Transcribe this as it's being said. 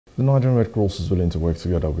The Nigerian Red Cross is willing to work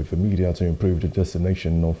together with the media to improve the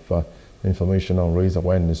dissemination of information and raise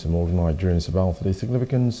awareness among Nigerians about the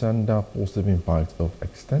significance and positive impact of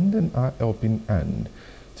extending a helping hand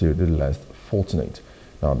to the less fortunate.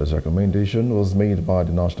 Now, this recommendation was made by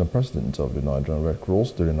the National President of the Nigerian Red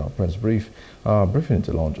Cross during a press briefing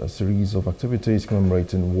to launch a series of activities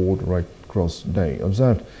commemorating World Red Cross Day,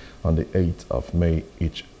 observed on the 8th of May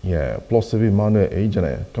each year. Plus, Emmanuel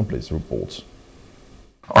Ejane completes the report.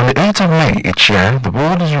 On the 8th of May each year, the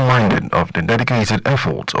world is reminded of the dedicated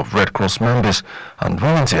efforts of Red Cross members and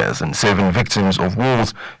volunteers in saving victims of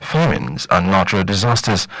wars, famines and natural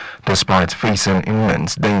disasters, despite facing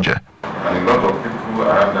immense danger. And a lot of people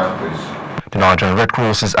are that place. The Nigerian Red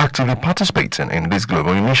Cross is actively participating in this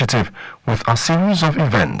global initiative with a series of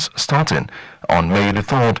events starting on May the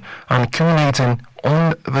 3rd and culminating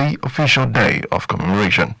on the official day of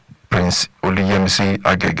commemoration. Prince Oluyemisi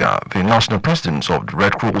Agega, the national president of the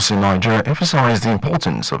Red Cross in Nigeria, emphasized the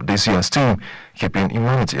importance of this year's theme, keeping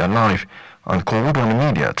humanity alive, and called on the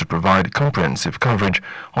media to provide comprehensive coverage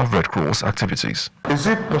of Red Cross activities. Is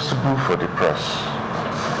it possible for the press,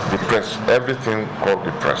 everything called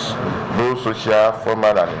the press, both social,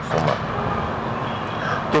 formal and informal,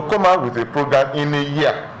 to come out with a program in a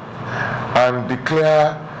year and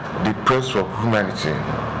declare the press of humanity?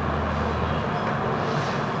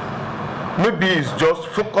 Maybe it's just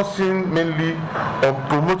focusing mainly on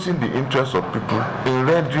promoting the interests of people in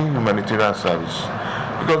rendering humanitarian service,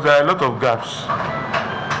 because there are a lot of gaps.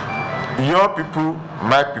 Your people,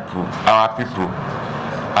 my people, our people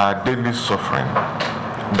are daily suffering.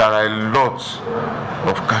 There are a lot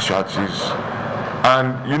of casualties,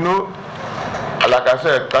 and you know, like I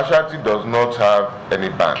said, casualty does not have any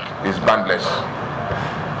band. It's bandless.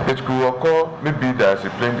 It could occur, maybe there's a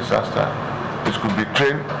plane disaster. It could be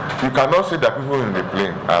train. You cannot say that people in the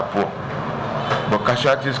plane are poor, but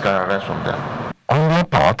casualties can arise from that. On their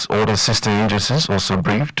part, all the sister agencies also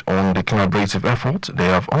briefed on the collaborative effort they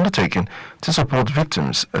have undertaken to support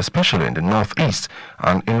victims, especially in the northeast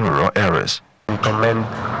and in rural areas. We commend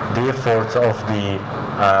the efforts of the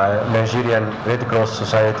Nigerian Red Cross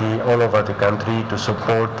Society all over the country to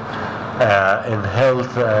support in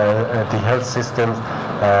health, the health systems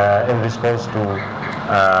in response to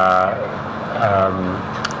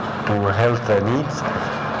health needs,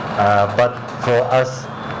 but for us,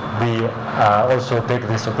 we also take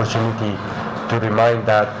this opportunity to remind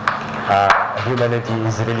that humanity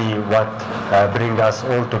is really what brings us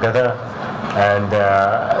all together, and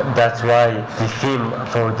that's why the theme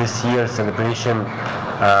for this year's celebration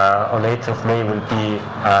on 8th of May will be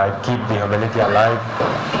Keep the Humanity Alive.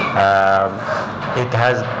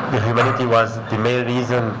 The humanity was the main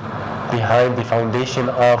reason behind the foundation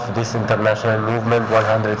of this international movement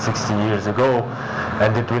 160 years ago,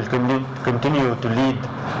 and it will continue to lead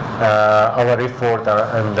our effort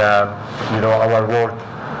and our work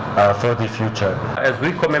for the future. As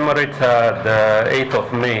we commemorate the 8th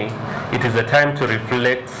of May, it is a time to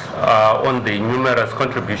reflect on the numerous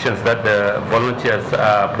contributions that the volunteers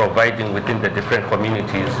are providing within the different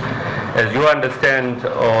communities. As you understand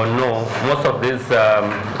or know, most of these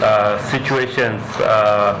situations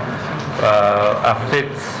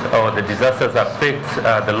the disasters affect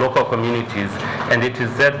the local communities, and it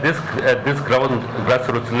is at this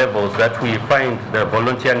grassroots levels that we find the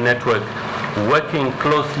volunteer network working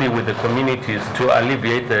closely with the communities to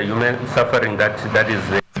alleviate the human suffering that is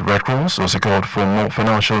there. The Red Cross also called for more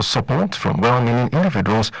financial support from well-meaning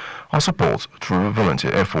individuals or support through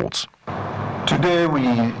volunteer efforts. Today we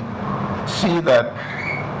see that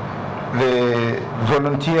the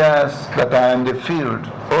volunteers that are in the field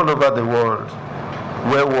all over the world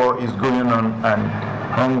where war is going on and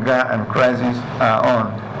hunger and crisis are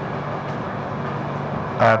on,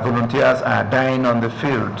 our volunteers are dying on the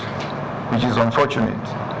field, which is unfortunate.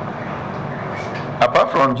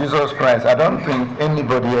 Apart from Jesus Christ, I don't think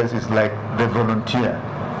anybody else is like the volunteer,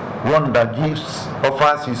 one that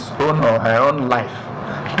offers his own or her own life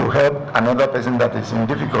to help another person that is in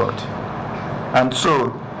difficulty. And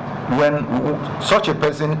so when such a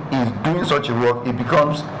person is doing such a work, it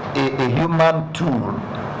becomes a human tool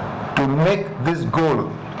to make this goal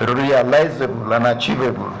realizable and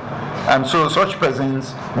achievable. And so such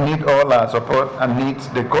persons need all our support and need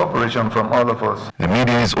the cooperation from all of us. The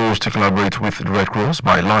media is urged to collaborate with the Red Cross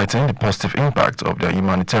by highlighting the positive impact of their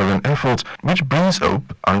humanitarian efforts, which brings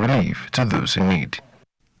hope and relief to those in need.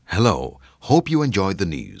 Hello, hope you enjoyed the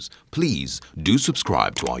news. Please do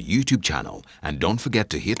subscribe to our YouTube channel and don't forget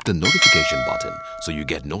to hit the notification button so you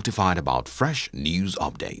get notified about fresh news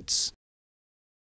updates.